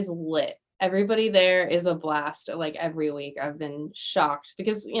chat is lit. Everybody there is a blast. Like every week, I've been shocked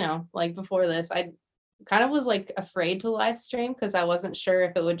because like before this, I kind of was like afraid to live stream because I wasn't sure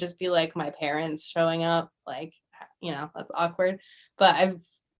if it would just be like my parents showing up, like that's awkward. But I've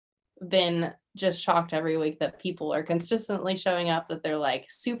been just shocked every week that people are consistently showing up, that they're like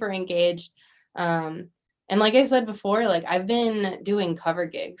super engaged. And like I said before, like I've been doing cover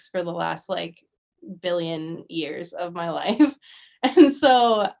gigs for the last like billion years of my life. And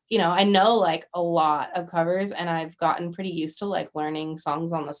so, I know like a lot of covers, and I've gotten pretty used to like learning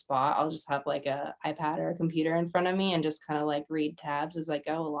songs on the spot. I'll just have like a iPad or a computer in front of me and just kind of like read tabs as I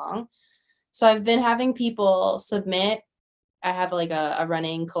go along. So I've been having people submit. I have like a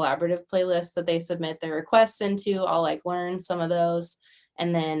running collaborative playlist that they submit their requests into. I'll like learn some of those.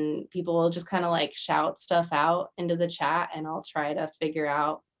 And then people will just kind of like shout stuff out into the chat, and I'll try to figure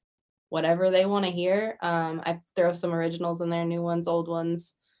out whatever they want to hear. I throw some originals in there, new ones, old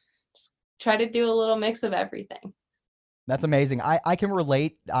ones. Just try to do a little mix of everything. That's amazing. I can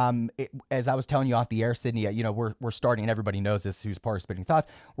relate. As I was telling you off the air, Sydney, we're starting, and everybody knows this who's part of Spitting Thoughts.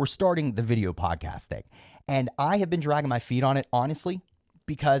 We're starting the video podcast thing, and I have been dragging my feet on it, honestly,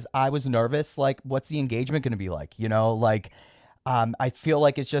 because I was nervous. Like, what's the engagement going to be like? I feel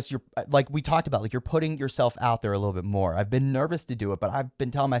like it's just like we talked about, like you're putting yourself out there a little bit more. I've been nervous to do it, but I've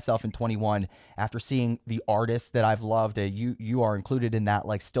been telling myself in 21, after seeing the artists that I've loved, you are included in that,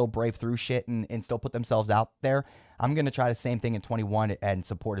 like still brave through shit and still put themselves out there. I'm going to try the same thing in 21 and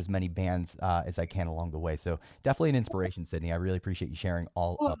support as many bands as I can along the way. So definitely an inspiration, Sydney. I really appreciate you sharing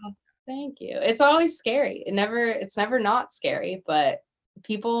all Oh, of. thank you. It's always scary. It's never not scary, but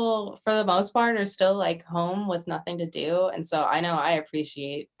people for the most part are still like home with nothing to do. And so I know I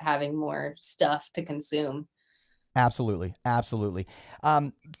appreciate having more stuff to consume. Absolutely. Absolutely.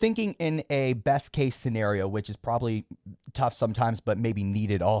 Thinking in a best case scenario, which is probably tough sometimes, but maybe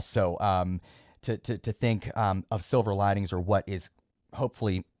needed also, to think of silver linings or what is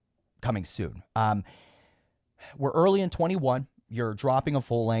hopefully coming soon. We're early in 21. You're dropping a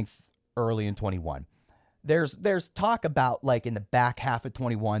full length early in 21. There's talk about, like, in the back half of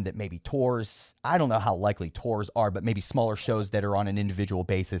 21 that maybe tours, I don't know how likely tours are, but maybe smaller shows that are on an individual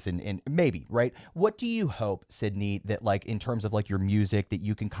basis, and maybe, right? What do you hope, Sydney, that, like, in terms of like your music, that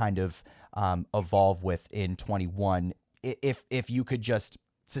you can kind of evolve with in 21, if you could just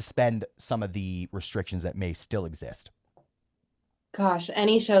suspend some of the restrictions that may still exist? Gosh,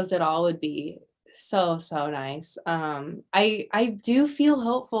 any shows at all would be so, so nice. I do feel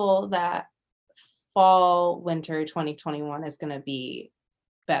hopeful that fall, winter 2021 is gonna be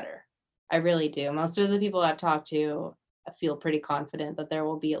better. I really do. Most of the people I've talked to, I feel pretty confident that there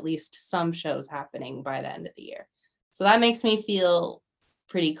will be at least some shows happening by the end of the year. So that makes me feel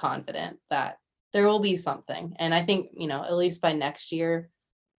pretty confident that there will be something. And I think, at least by next year,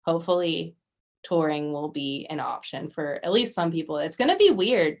 hopefully touring will be an option for at least some people. It's going to be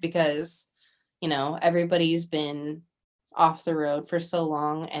weird because, everybody's been off the road for so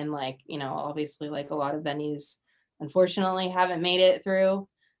long, and like, obviously like a lot of venues unfortunately haven't made it through.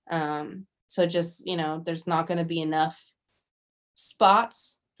 So just, there's not going to be enough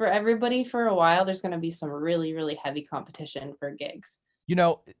spots for everybody for a while. There's going to be some really, really heavy competition for gigs.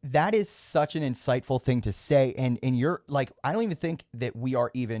 That is such an insightful thing to say. And you're like, I don't even think that we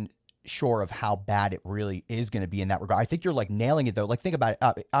are even sure of how bad it really is going to be in that regard. I think you're like nailing it though. Like, think about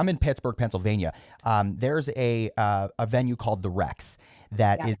it. I'm in Pittsburgh, Pennsylvania. There's a venue called the Rex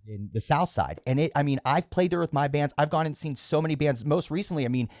that Yeah. is in the South Side. And I've played there with my bands. I've gone and seen so many bands. Most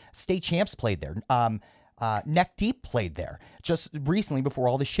recently, State Champs played there. Neck Deep played there just recently before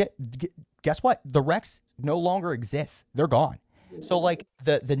all this shit. Guess what? The Rex no longer exists. They're gone. So like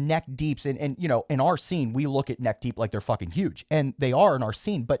the Neck Deeps, and in our scene, we look at Neck Deep like they're fucking huge, and they are in our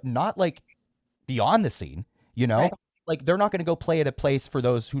scene, but not like beyond the scene, Right. like they're not going to go play at a place, for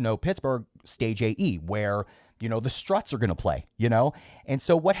those who know Pittsburgh, Stage AE, where the Struts are going to play, and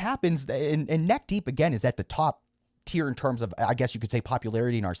so what happens, and Neck Deep again is at the top tier in terms of, I guess you could say,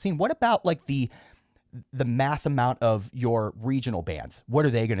 popularity in our scene. What about like the mass amount of your regional bands? What are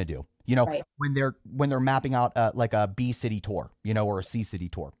they going to do? Right. When they're mapping out like a B city tour, or a C city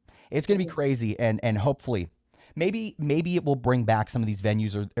tour, it's going to be crazy. And hopefully, maybe it will bring back some of these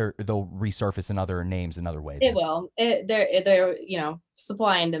venues, or they'll resurface in other names in other ways. It will. They're,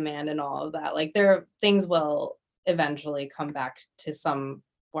 supply and demand and all of that. Like things will eventually come back to some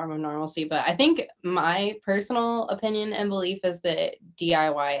form of normalcy. But I think my personal opinion and belief is that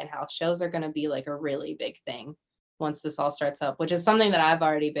DIY and house shows are going to be like a really big thing once this all starts up, which is something that I've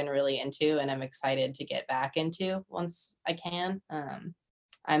already been really into and I'm excited to get back into once I can.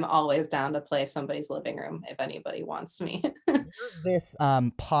 I'm always down to play somebody's living room if anybody wants me. There's this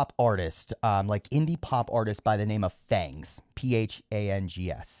pop artist, like indie pop artist by the name of Fangs,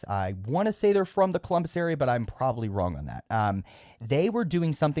 Phangs. I want to say they're from the Columbus area, but I'm probably wrong on that. They were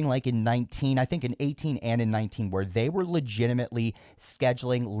doing something like in 19, I think in 18 and in 19, where they were legitimately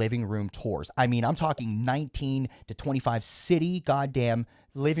scheduling living room tours. I'm talking 19 to 25 city goddamn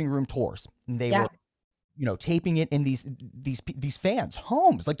living room tours. And they Yeah. were taping it in these fans'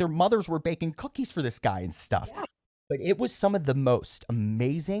 homes. Like, their mothers were baking cookies for this guy and stuff. Yeah. But it was some of the most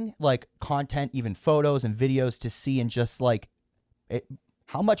amazing, like, content, even photos and videos to see, and just like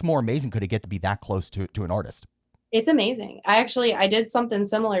how much more amazing could it get to be that close to an artist? It's amazing. I did something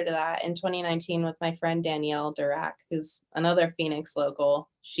similar to that in 2019 with my friend Danielle Durack, who's another Phoenix local.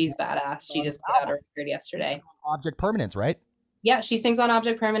 She's badass. She just put out a record yesterday. Object Permanence, right? Yeah, she sings on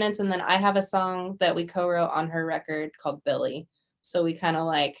Object Permanence, and then I have a song that we co-wrote on her record called Billy. So we kind of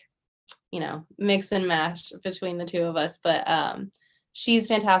like mix and match between the two of us. But she's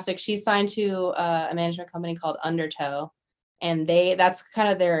fantastic. She's signed to a management company called Undertow, and that's kind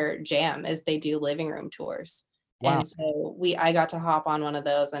of their jam, is they do living room tours. Wow. And so I got to hop on one of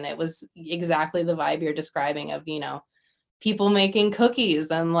those, and it was exactly the vibe you're describing of, people making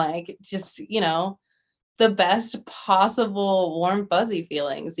cookies and like just, the best possible warm, fuzzy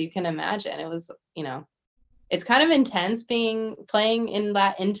feelings you can imagine. It was, it's kind of intense playing in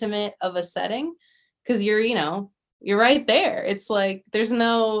that intimate of a setting, because you're right there. It's like there's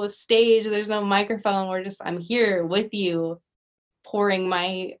no stage, there's no microphone. I'm here with you, pouring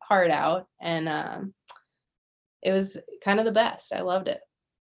my heart out, and it was kind of the best. I loved it.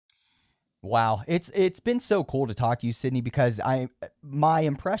 Wow. It's been so cool to talk to you, Sydney, because my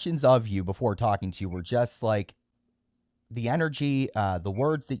impressions of you before talking to you were just like the energy, the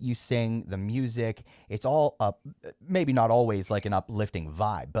words that you sing, the music. It's all maybe not always like an uplifting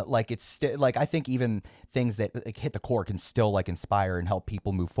vibe, but like it's still like, I think even things that like hit the core can still like inspire and help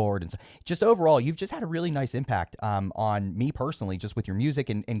people move forward. And so just overall, you've just had a really nice impact on me personally, just with your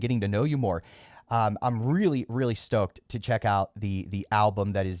music and getting to know you more. I'm really, really stoked to check out the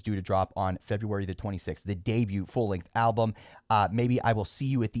album that is due to drop on February the 26th, the debut full-length album. Maybe I Will See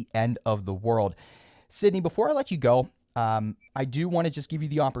You at the End of the World. Sydney, before I let you go, I do want to just give you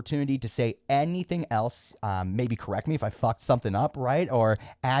the opportunity to say anything else. Maybe correct me if I fucked something up, right? Or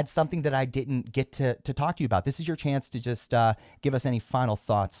add something that I didn't get to talk to you about. This is your chance to just give us any final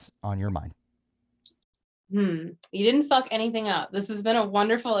thoughts on your mind. You didn't fuck anything up. This has been a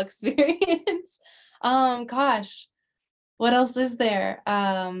wonderful experience. Gosh, what else is there?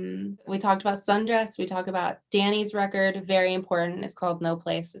 We talked about Sundress. We talked about Danny's record, very important. It's called No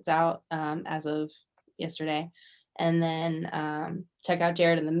Place. It's out as of yesterday. And then check out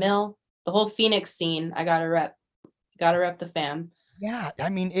Jared and the Mill, the whole Phoenix scene. I gotta rep the fam. Yeah, I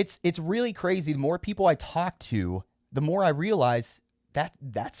mean, it's really crazy. The more people I talk to, the more I realize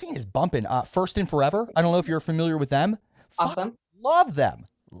that scene is bumping. First and Forever. I don't know if you're familiar with them. Awesome. Love them.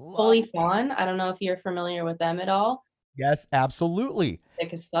 Holy Fawn. I don't know if you're familiar with them at all. Yes, absolutely.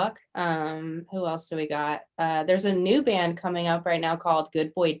 Sick as fuck. Who else do we got? There's a new band coming up right now called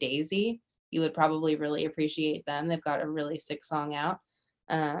Good Boy Daisy. You would probably really appreciate them. They've got a really sick song out.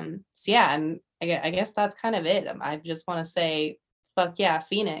 So yeah, I guess that's kind of it. I just want to say, fuck yeah,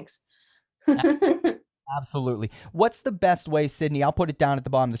 Phoenix. Absolutely. What's the best way, Sydney? I'll put it down at the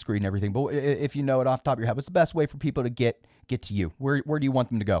bottom of the screen and everything, but if you know it off the top of your head, what's the best way for people to get to you? Where do you want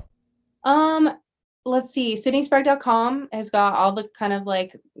them to go? Let's see. SydneySprague.com has got all the kind of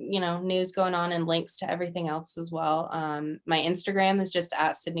like, news going on and links to everything else as well. My Instagram is just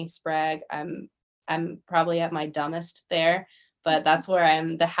at Sydney Sprague. I'm probably at my dumbest there, but that's where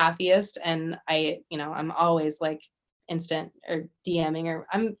I'm the happiest. And I'm always like instant or DMing or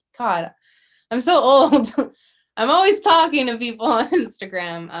I'm so old. I'm always talking to people on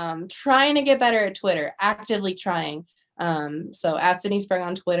Instagram, trying to get better at Twitter, actively trying. So at Sydney Sprague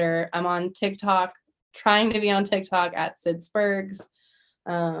on Twitter. I'm on TikTok, trying to be on TikTok at Sid Spurgs.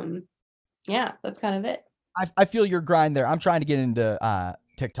 Yeah, that's kind of it. I feel your grind there. I'm trying to get into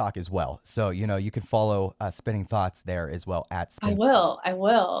TikTok as well. So, you can follow Spinning Thoughts there as well at Spinning. I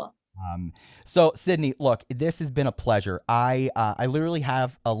will. So Sydney, look, this has been a pleasure. I literally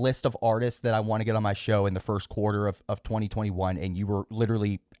have a list of artists that I want to get on my show in the first quarter of 2021, and you were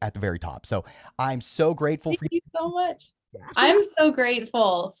literally at the very top. So I'm so grateful for you so much. Yeah. I'm so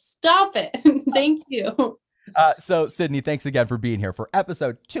grateful. Stop it. Thank you. So Sydney, thanks again for being here for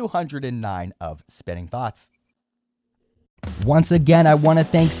episode 209 of Spinning Thoughts. Once again, I want to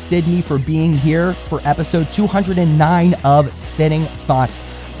thank Sydney for being here for episode 209 of Spinning Thoughts.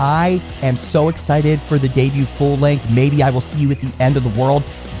 I am so excited for the debut full length, Maybe I Will See You at the End of the World,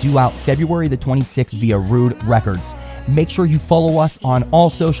 due out February the 26th via Rude Records. Make sure you follow us on all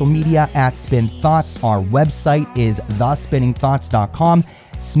social media at Spin Thoughts. Our website is thespinningthoughts.com.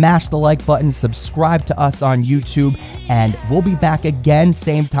 Smash the like button, subscribe to us on YouTube, and we'll be back again,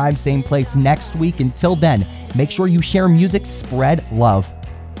 same time, same place next week. Until then, make sure you share music, spread love.